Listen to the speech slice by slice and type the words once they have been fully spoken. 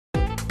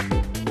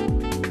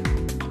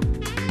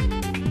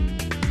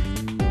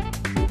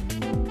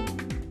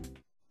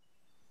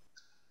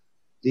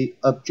The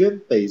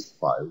object-based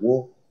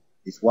firewall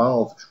is one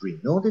of the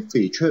renowned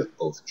features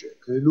of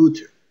DrayTek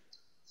router.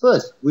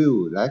 First, we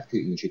would like to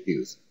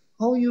introduce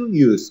how you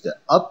use the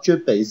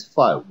object-based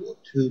firewall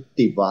to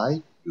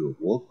divide your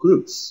work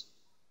groups.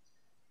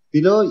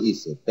 Below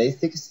is a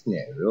basic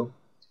scenario.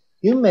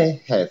 You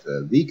may have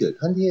a VIGA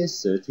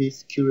 2830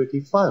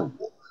 security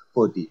firewall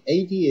for the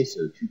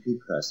ADS022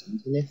 Plus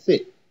Internet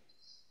feed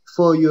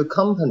for your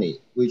company,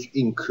 which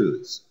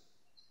includes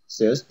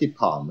sales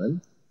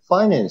department,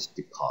 finance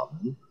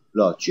department,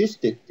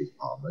 logistics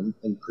department,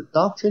 and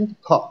production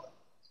department.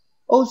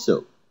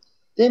 Also,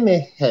 they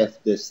may have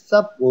the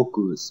sub-work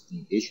groups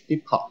in each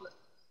department.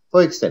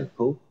 For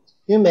example,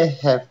 you may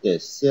have the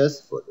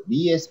sales for the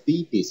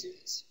VSB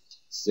business,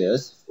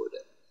 sales for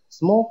the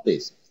small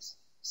business,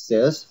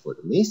 sales for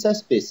the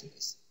mid-sized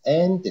business,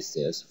 and the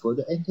sales for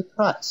the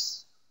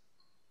enterprise.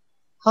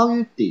 How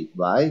you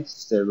divide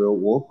several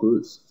work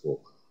groups for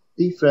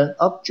different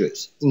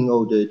objects in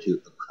order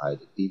to apply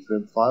the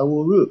different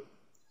firewall rule.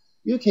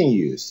 You can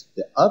use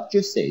the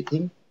object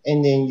setting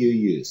and then you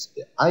use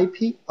the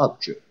IP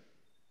object.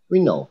 We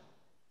know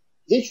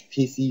each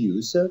PC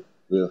user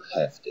will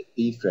have the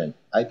different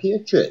IP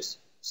address,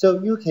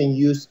 so you can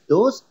use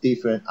those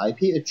different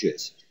IP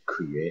addresses to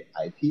create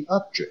IP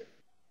object.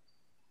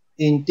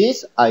 In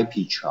this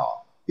IP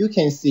chart, you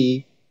can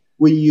see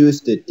we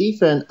use the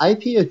different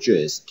IP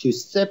address to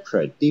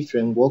separate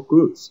different work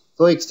groups.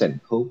 For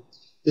example,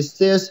 the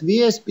sales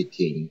VSB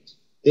team,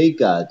 they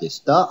got the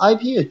start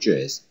IP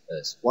address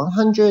as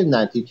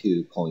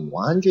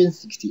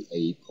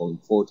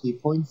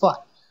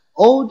 192.168.40.5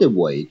 all the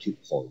way to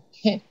port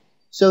 10.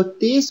 So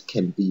this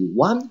can be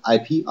one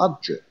IP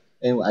object,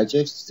 and I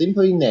just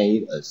simply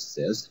name it as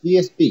sales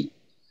VSB.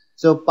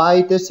 So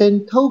by the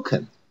same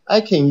token,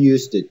 I can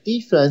use the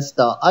different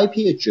start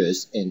IP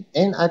address and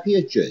end IP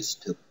address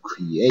to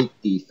create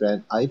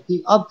different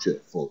IP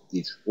objects for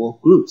each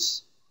work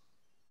groups.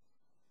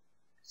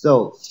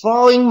 So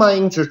following my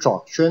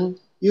introduction,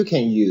 you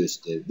can use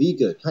the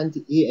VIGA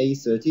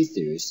 2830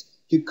 series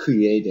to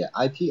create the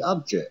IP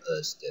object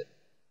as the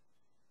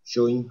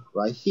showing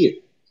right here.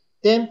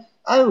 Then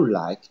I would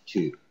like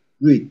to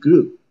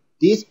regroup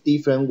these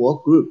different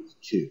work groups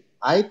to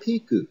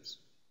IP groups,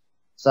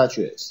 such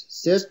as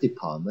sales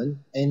department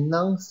and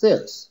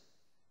non-sales.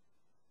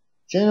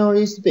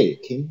 Generally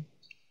speaking,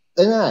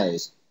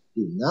 NIS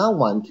do not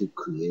want to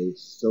create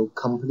so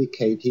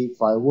complicated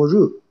firewall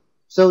rule,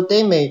 so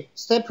they may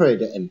separate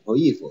the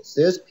employee for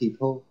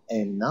salespeople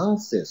and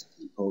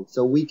non-salespeople,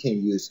 so we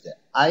can use the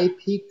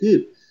IP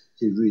group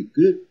to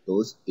regroup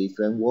those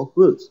different work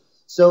groups.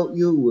 So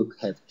you will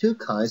have two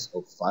kinds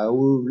of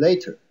firewall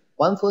later,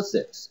 one for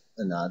sales,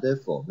 another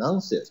for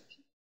non-sales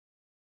people.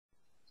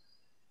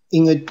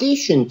 In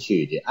addition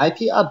to the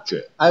IP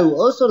object, I would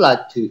also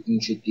like to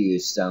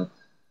introduce some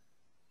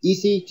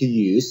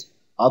easy-to-use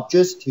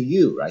objects to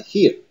you right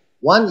here.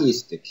 One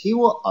is the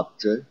keyword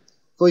object.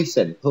 For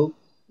example,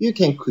 you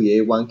can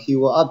create one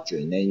keyword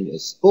object named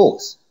as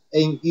sports,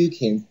 and you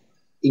can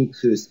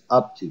include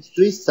up to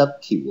 3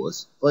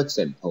 sub-keywords. For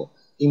example,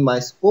 in my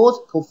sports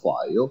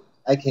profile,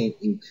 I can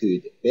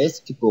include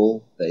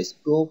basketball,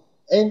 baseball,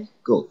 and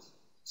golf.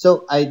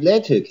 So I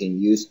later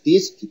can use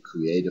this to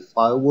create a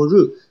firewall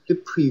rule to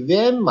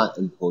prevent my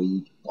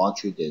employee to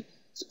watch the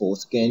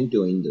sports game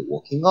during the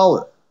working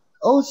hour.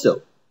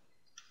 Also,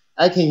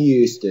 I can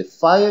use the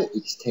file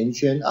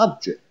extension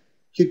object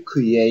to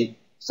create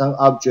some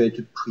object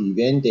to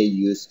prevent they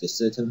use the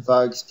certain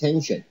file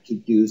extension to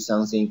do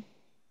something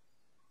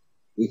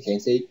we can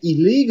say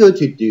illegal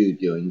to do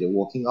during the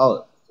working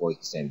hour. For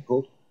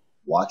example,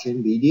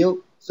 watching video,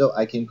 so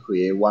I can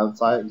create one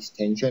file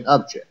extension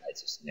object I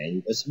just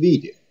named as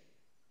video.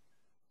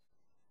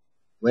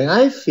 When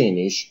I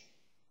finish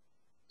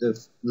the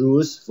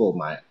rules for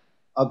my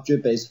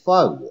object-based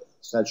firewall,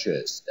 such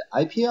as the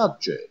IP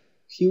object,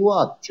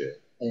 keyword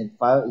object, and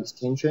file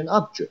extension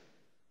object,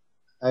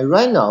 I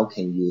right now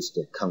can use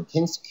the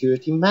content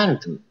security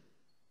management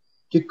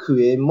to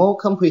create more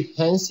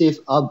comprehensive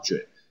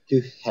object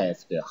to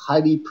have the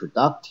highly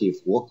productive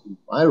work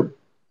environment.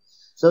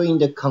 So in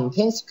the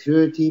content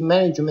security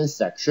management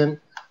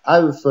section, I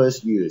will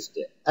first use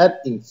the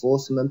app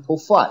enforcement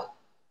profile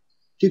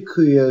to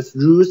create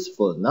rules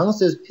for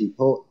non-sales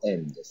people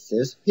and the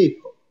sales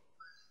people.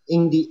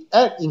 In the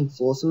app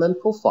enforcement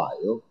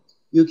profile,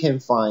 you can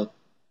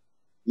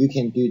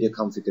do the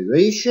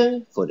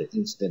configuration for the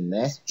instant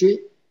messaging,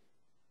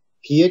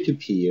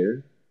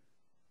 peer-to-peer,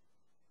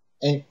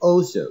 and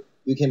also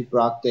you can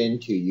block them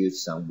to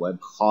use some web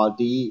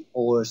hardy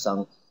or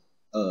some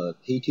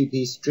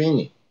P2P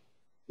streaming.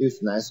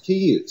 It's nice to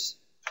use.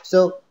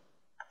 So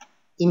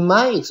in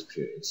my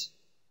experience,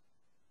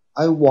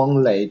 I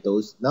won't let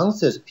those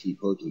non-sales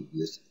people to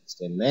use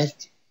instant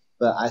messaging,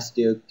 but I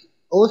still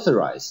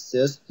authorize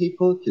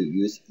salespeople to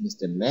use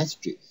instant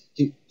messaging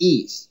to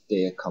ease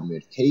their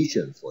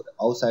communication for the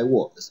outside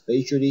world,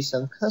 especially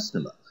some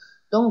customers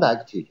don't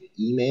like to do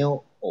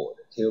email or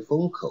the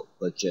telephone call,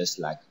 but just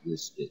like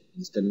use the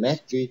instant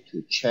messaging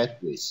to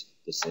chat with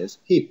the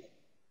salespeople.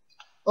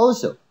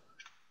 Also,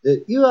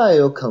 The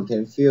URL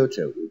content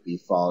filter will be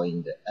found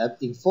in the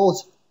app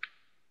enforcement.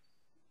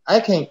 I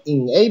can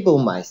enable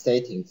my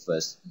setting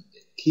first in the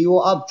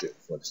keyword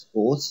object for the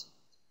sports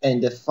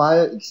and the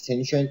file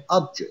extension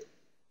object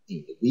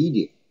in the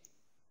video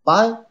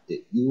by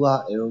the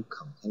URL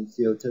content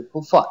filter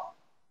profile.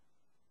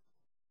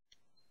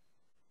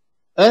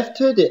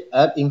 After the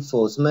app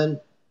enforcement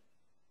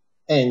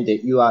and the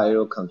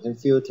URL content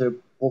filter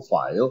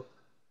profile,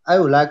 I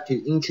would like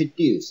to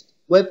introduce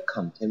web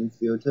content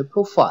filter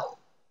profile.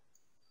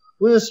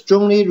 We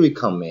strongly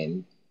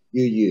recommend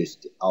you use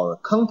our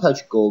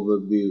Context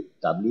Overview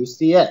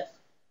WCF.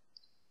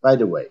 By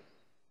the way,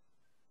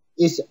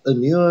 it's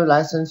annual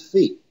license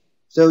fee,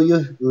 so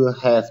you will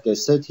have the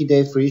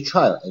 30-day free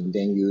trial and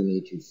then you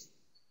need to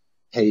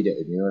pay the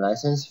annual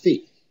license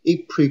fee.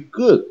 It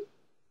precludes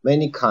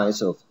many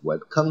kinds of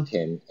web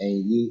content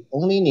and you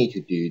only need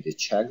to do the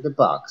check the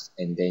box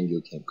and then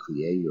you can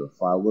create your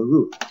firewall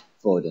rule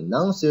for the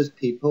non-sales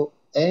people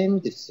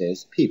and the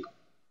sales people.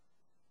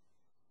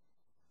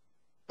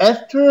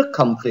 After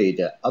complete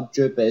the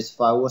object-based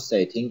firewall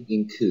setting,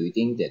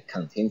 including the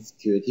content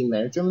security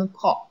management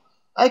part,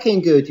 I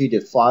can go to the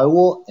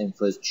firewall and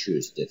first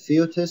choose the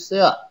filter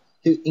setup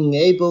to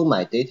enable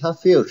my data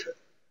filter,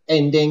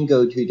 and then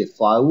go to the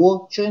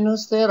firewall general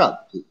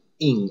setup to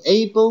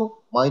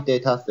enable my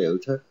data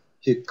filter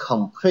to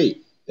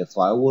complete the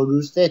firewall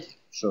rule setting.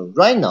 So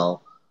right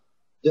now,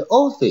 the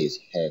office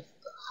have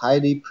a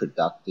highly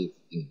productive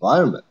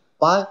environment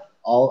by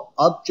our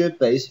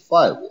object-based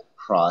firewall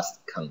plus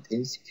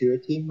content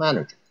security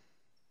manager.